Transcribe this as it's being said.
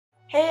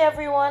Hey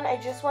everyone, I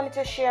just wanted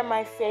to share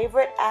my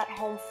favorite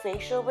at-home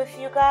facial with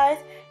you guys.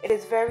 It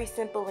is very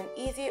simple and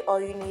easy.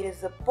 All you need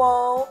is a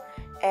bowl,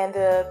 and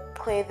the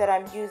clay that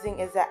I'm using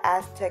is the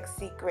Aztec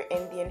Secret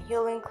Indian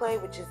Healing Clay,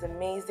 which is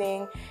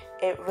amazing.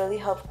 It really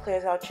helps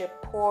clear out your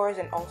pores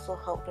and also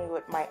helps me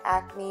with my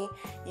acne.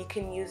 You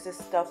can use this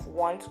stuff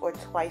once or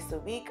twice a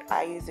week.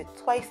 I use it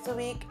twice a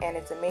week and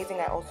it's amazing.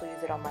 I also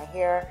use it on my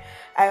hair.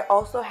 I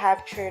also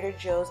have Trader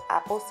Joe's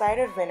apple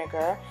cider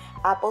vinegar.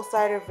 Apple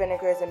cider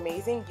vinegar is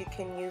amazing. You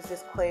can use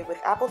this clay with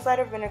apple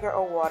cider vinegar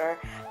or water.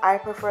 I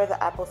prefer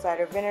the apple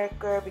cider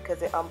vinegar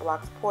because it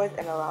unblocks pores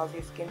and allows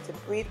your skin to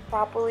breathe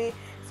properly.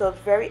 So it's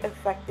very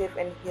effective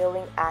in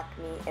healing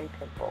acne and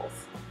pimples.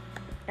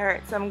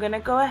 Alright, so I'm going to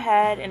go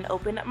ahead and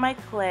open up my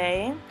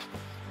clay.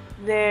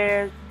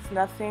 There's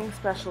nothing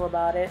special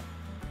about it.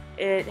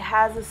 It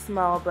has a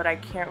smell, but I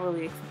can't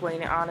really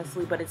explain it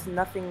honestly, but it's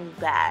nothing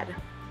bad.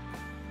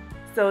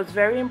 So it's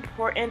very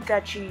important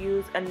that you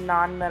use a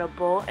non-metal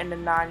bowl and a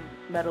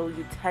non-metal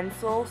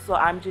utensil. So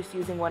I'm just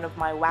using one of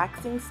my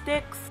waxing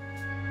sticks.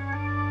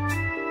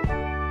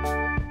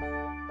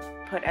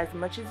 Put as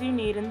much as you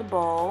need in the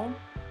bowl.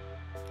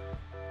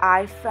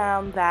 I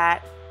found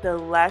that the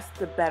less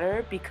the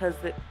better because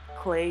the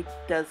clay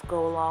does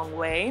go a long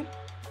way.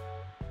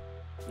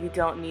 You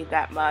don't need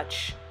that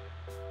much.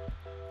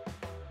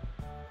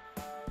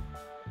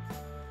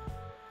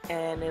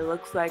 And it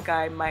looks like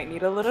I might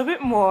need a little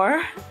bit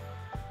more.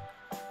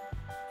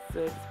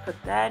 So just put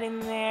that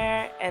in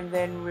there, and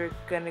then we're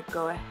gonna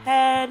go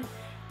ahead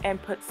and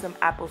put some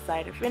apple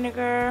cider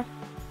vinegar.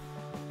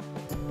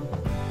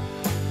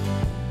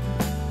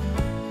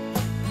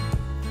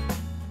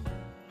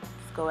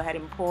 Just go ahead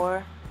and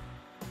pour.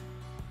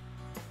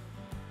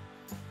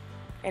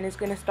 And it's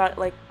gonna start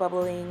like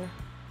bubbling.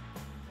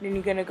 Then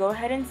you're gonna go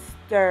ahead and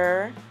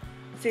stir.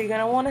 So you're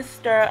gonna wanna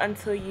stir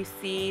until you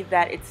see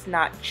that it's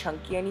not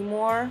chunky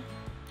anymore.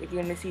 Like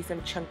you're gonna see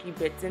some chunky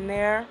bits in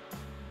there.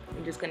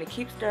 I'm just going to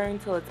keep stirring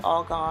until it's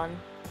all gone.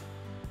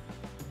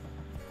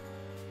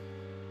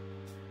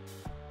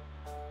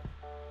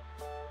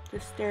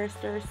 Just stir,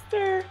 stir,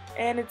 stir,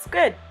 and it's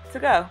good to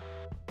go.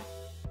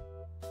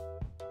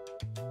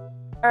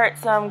 Alright,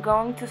 so I'm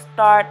going to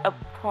start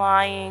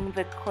applying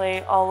the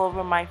clay all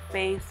over my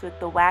face with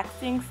the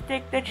waxing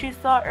stick that you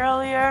saw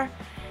earlier.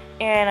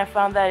 And I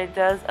found that it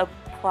does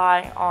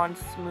apply on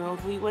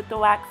smoothly with the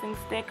waxing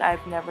stick.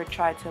 I've never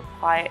tried to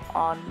apply it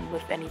on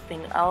with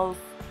anything else.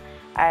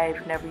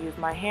 I've never used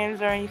my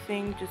hands or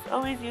anything, just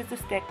always use the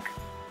stick.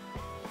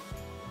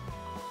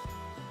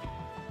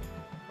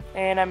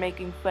 And I'm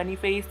making funny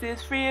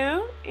faces for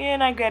you,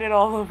 and I get it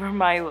all over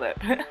my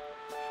lip.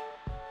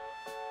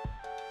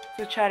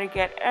 So try to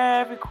get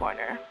every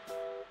corner.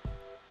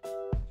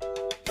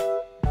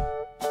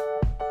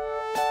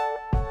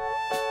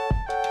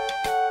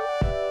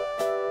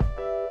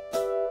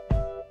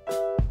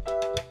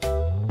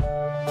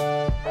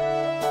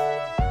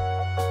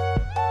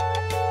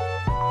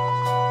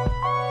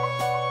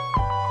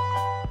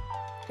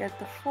 Get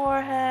the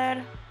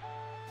forehead.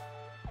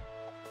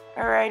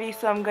 Alrighty,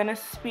 so I'm gonna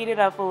speed it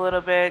up a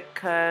little bit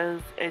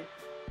because it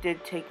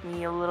did take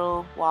me a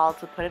little while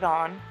to put it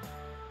on.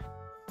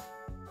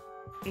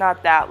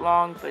 Not that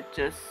long, but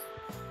just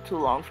too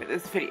long for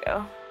this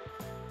video.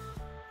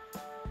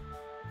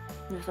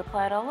 Just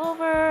apply it all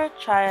over,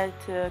 try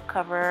to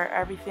cover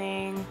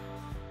everything.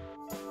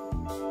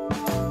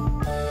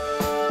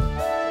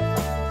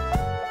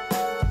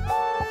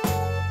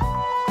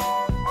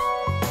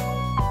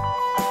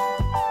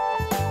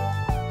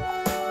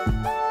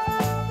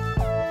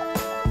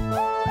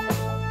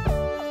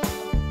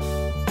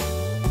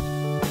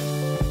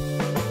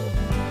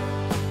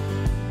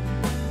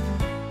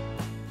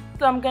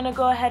 So I'm gonna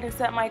go ahead and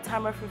set my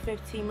timer for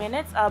 15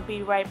 minutes. I'll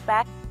be right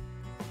back.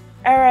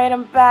 Alright,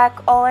 I'm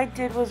back. All I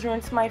did was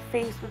rinse my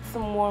face with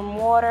some warm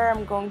water.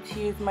 I'm going to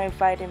use my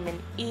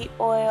vitamin E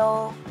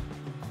oil.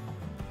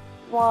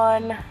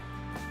 1,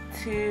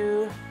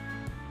 2,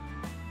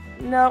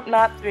 nope,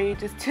 not 3,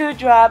 just 2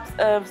 drops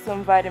of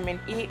some vitamin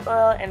E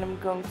oil, and I'm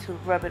going to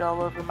rub it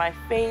all over my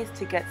face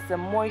to get some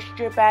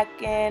moisture back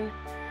in.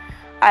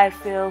 I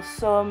feel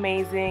so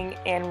amazing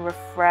and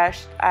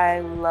refreshed. I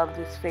love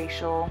this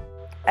facial.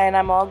 And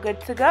I'm all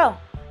good to go.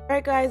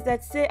 Alright guys,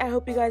 that's it. I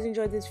hope you guys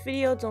enjoyed this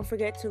video. Don't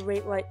forget to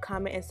rate, like,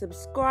 comment, and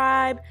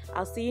subscribe.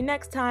 I'll see you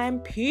next time.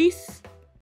 Peace!